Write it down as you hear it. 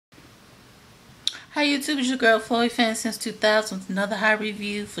Hi YouTube, it's your girl Floyd Fan since 2000 with another high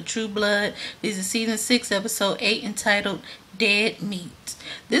review for True Blood. This is season 6, episode 8, entitled Dead Meat.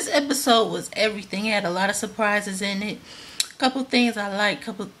 This episode was everything. It had a lot of surprises in it. A couple things I liked,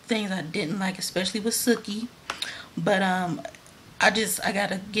 couple things I didn't like, especially with Sookie. But I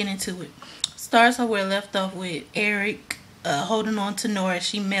gotta get into it. Starts where I left off with Eric holding on to Nora.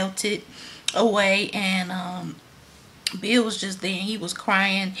 She melted away, and Bill was just there and he was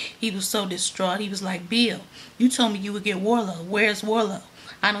crying. He was so distraught. He was like, Bill, you told me you would get Warlow. Where's Warlow?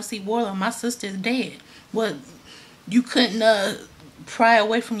 I don't see Warlow. My sister's dead. What? You couldn't pry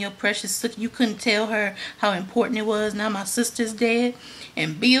away from your precious sister. You couldn't tell her how important it was. Now my sister's dead.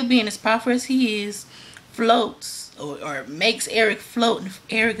 And Bill, being as powerful as he is, floats or makes Eric float. And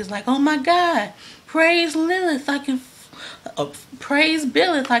Eric is like, oh my God, praise Lilith. I can, praise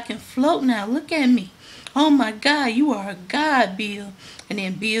Billith. I can float now. Look at me. Oh my God, you are a god, Bill. And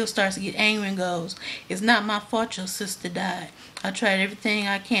then Bill starts to get angry and goes, it's not my fault your sister died. I tried everything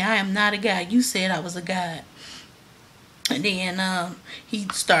I can. I am not a god. You said I was a god. And then he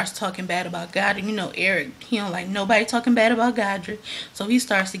starts talking bad about God. And you know, Eric, he don't like nobody talking bad about Godric. So he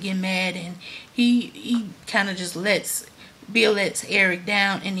starts to get mad, and he kind of just Bill lets Eric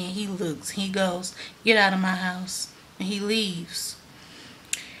down, and then he goes, get out of my house. And he leaves.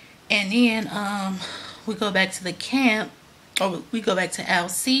 And then we go back to the camp, or we go back to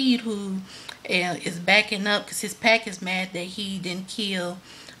Alcide, who is backing up because his pack is mad that he didn't kill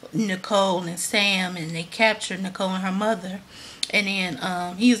Nicole and Sam, and they captured Nicole and her mother. And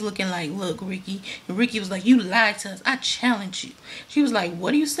then he's looking like, look, Ricky. And Ricky was like, you lied to us. I challenge you. She was like,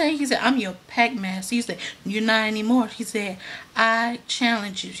 what do you say? He said, I'm your pack master. He said, you're not anymore. She said, I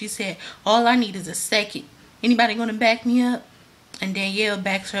challenge you. She said, all I need is a second. Anybody going to back me up? And Danielle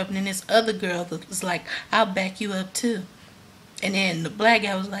backs her up, and then this other girl was like, I'll back you up too. And then the black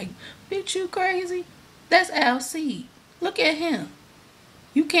guy was like, bitch, you crazy? That's Alcide. Look at him.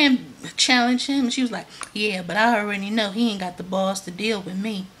 You can't challenge him. And she was like, yeah, but I already know he ain't got the balls to deal with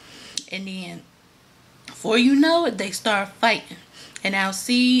me. And then, before you know it, they start fighting. And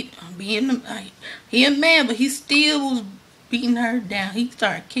Alcide, he a man, but he still was beating her down. He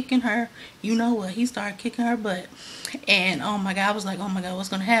started kicking her. You know what? He started kicking her butt. And oh my God, I was like, oh my God, what's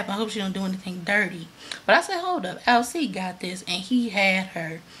gonna happen? I hope she don't do anything dirty. But I said, hold up, Alcide got this, and he had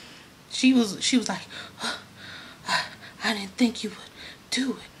her. She was like, oh, I didn't think you would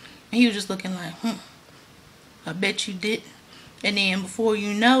do it. And he was just looking like, I bet you didn't. And then before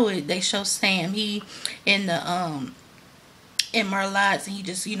you know it, they show Sam. He in the in Merlot's, and he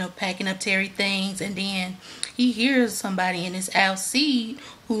just, you know, packing up Terry things, and then he hears somebody, and it's Alcide,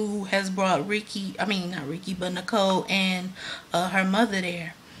 who has brought not Ricky, but Nicole and her mother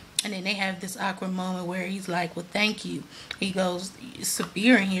there. And then they have this awkward moment where he's like, well, thank you. He goes, it's a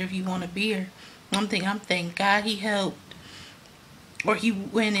beer in here if you want a beer. I'm thank God he helped, or he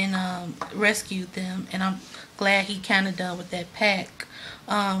went and rescued them, and I'm glad he kind of done with that pack.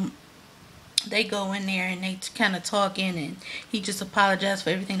 They go in there and they kind of talking, and he just apologized for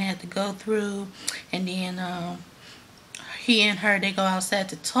everything they had to go through. And then he and her, they go outside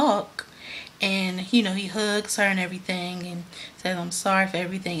to talk, and you know, he hugs her and everything and says, I'm sorry for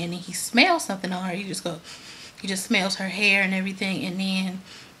everything. And then he smells something on her. He just smells her hair and everything. And then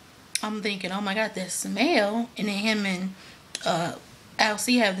I'm thinking, oh my God, that smell. And then him and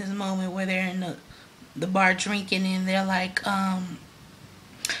Alcide have this moment where they're in the bar drinking, and they're like,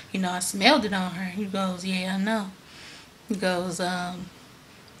 you know, I smelled it on her. He goes, yeah, I know. He goes,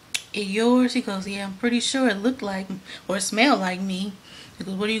 it yours? He goes, yeah, I'm pretty sure it looked like or it smelled like me. He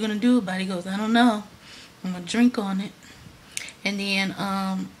goes, what are you going to do about it? He goes, I don't know. I'm going to drink on it. And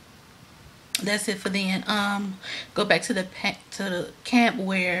then, that's it for then. Go back to the camp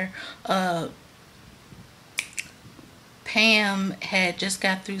where, Pam had just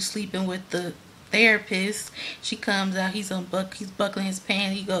got through sleeping with the therapist. She comes out, he's buckling his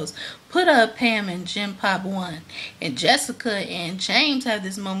pants. He goes, put up Pam and Jim Pop 1. And Jessica and James have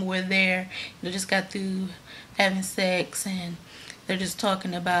this moment where they just got through having sex, and they're just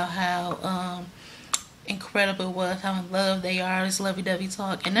talking about how incredible it was, how in love they are, this lovey-dovey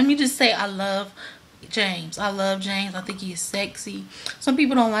talk. And let me just say, I love James. I think he's sexy. Some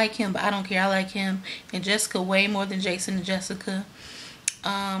people don't like him, but I don't care. I like him. And Jessica way more than Jason and Jessica.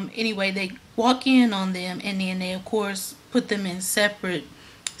 Anyway, they walk in on them, and then they of course put them in separate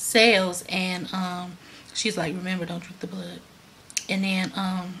cells, and she's like, remember, don't drink the blood. And then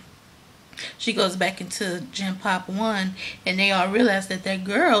she goes back into Gen Pop 1, and they all realize that that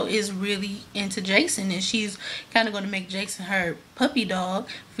girl is really into Jason, and she's kind of going to make Jason her puppy dog,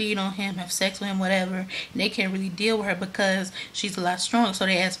 feed on him, have sex with him, whatever. And they can't really deal with her because she's a lot stronger. So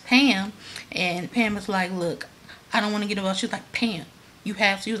they ask Pam, and Pam is like, look, I don't want to get involved. She's like, Pam, you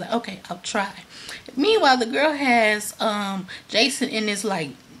have to. She was like, okay, I'll try. Meanwhile, the girl has Jason in this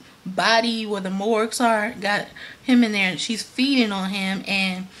like body where the morgues are, got him in there, and she's feeding on him.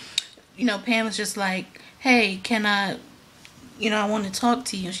 And you know, Pam is just like, hey, can I, you know, I want to talk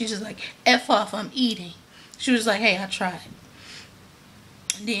to you. And she's just like, F off, I'm eating. She was like, hey, I tried.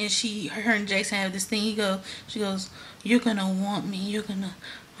 And then her and Jason have this thing. She goes, you're gonna want me.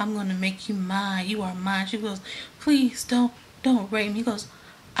 I'm gonna make you mine. You are mine. She goes, please don't rape me. He goes,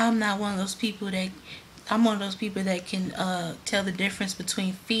 I'm not one of those people that, I'm one of those people that can tell the difference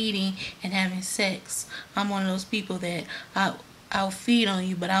between feeding and having sex. I'm one of those people that I'll feed on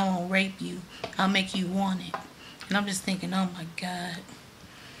you, but I won't rape you. I'll make you want it. And I'm just thinking, oh my God.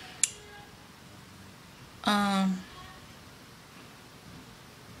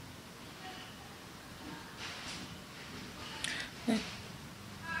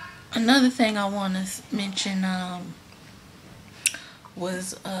 Another thing I want to mention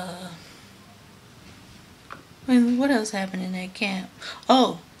was what else happened in that camp?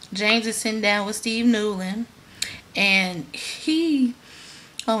 Oh, James is sitting down with Steve Newland, and he's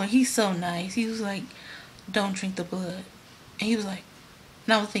so nice. He was like, don't drink the blood. And he was like,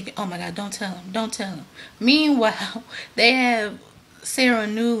 and I was thinking, oh my God, don't tell him. Meanwhile, they have Sarah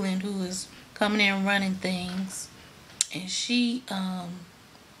Newland, who is coming in running things, and she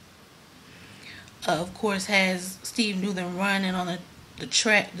of course has Steve Newland running on the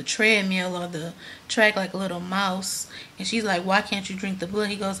treadmill or the track like a little mouse. And she's like, why can't you drink the blood?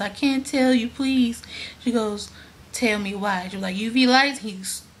 He goes, I can't tell you, please. She goes, tell me why. She's like, UV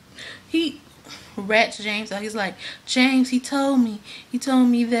lights. He rats James out. He's like, James, he told me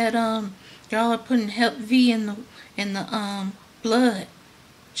that y'all are putting Hep V in the blood.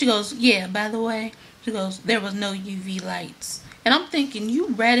 She goes, yeah, by the way. She goes, there was no UV lights. And I'm thinking, you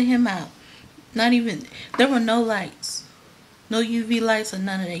ratted him out. Not even, there were no lights. No UV lights or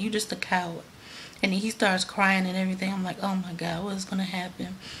none of that. You just a coward. And he starts crying and everything. I'm like, oh my God, what is going to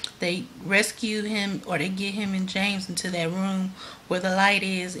happen? They rescue him, or they get him and James into that room where the light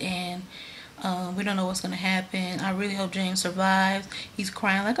is, and we don't know what's going to happen. I really hope James survives. He's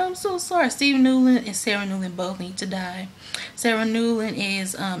crying like, I'm so sorry. Steve Newland and Sarah Newland both need to die. Sarah Newland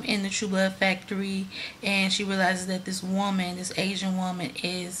is in the True Blood factory, and she realizes that this woman, this Asian woman,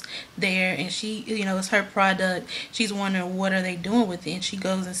 is there, and she, you know, it's her product. She's wondering what are they doing with it, and she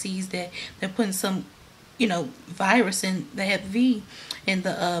goes and sees that they're putting some, you know, virus in the Hep V in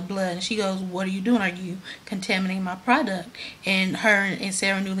the blood. And she goes, what are you doing? Are you contaminating my product? And her and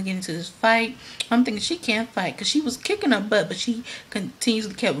Sarah Newland get into this fight. I'm thinking she can't fight because she was kicking her butt, but she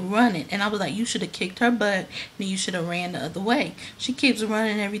continuously kept running. And I was like, you should have kicked her butt, and you should have ran the other way. She keeps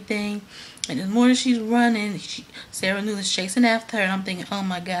running and everything, and the more she's running, Sarah Newland's chasing after her, and I'm thinking, oh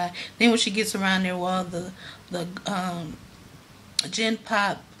my God. Then when she gets around there while the Gen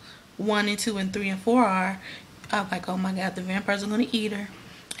Pop 1 and 2 and 3 and 4 are, I'm like, oh my God, the vampires are going to eat her.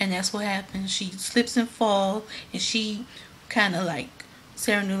 And that's what happens. She slips and falls, and she kind of like,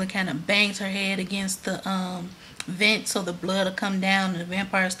 Sarah Newland kind of bangs her head against the vent so the blood will come down, and the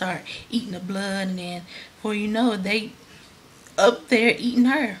vampires start eating the blood. And then before you know it, they up there eating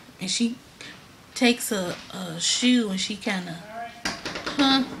her. And she takes a shoe, and she kind of,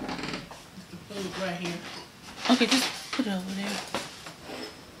 huh? The food right here. Okay, just put it over there.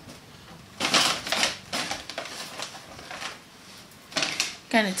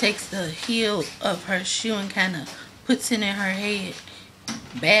 Kind of takes the heel of her shoe and kind of puts it in her head,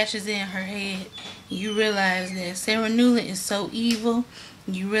 bashes it in her head. You realize that Sarah Newland is so evil.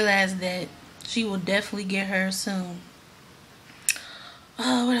 You realize that she will definitely get her soon.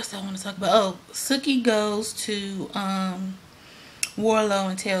 Oh, what else I want to talk about? Oh, Sookie goes to Warlow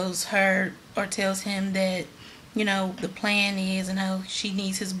and tells him that, you know, the plan is and how she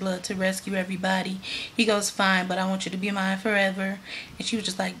needs his blood to rescue everybody. He goes, fine, but I want you to be mine forever. And she was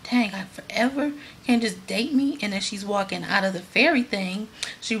just like, dang, I forever can't just date me. And as she's walking out of the fairy thing,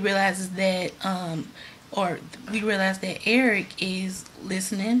 she realizes that, we realize that Eric is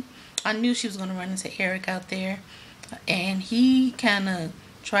listening. I knew she was going to run into Eric out there. And he kind of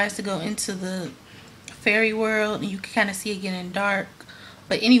tries to go into the fairy world, and you can kind of see it getting dark.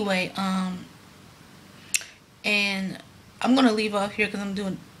 But anyway, and I'm going to leave off here because I'm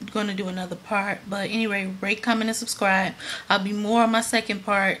going to do another part. But anyway, rate, comment, and subscribe. I'll be more on my second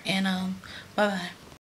part. And bye-bye.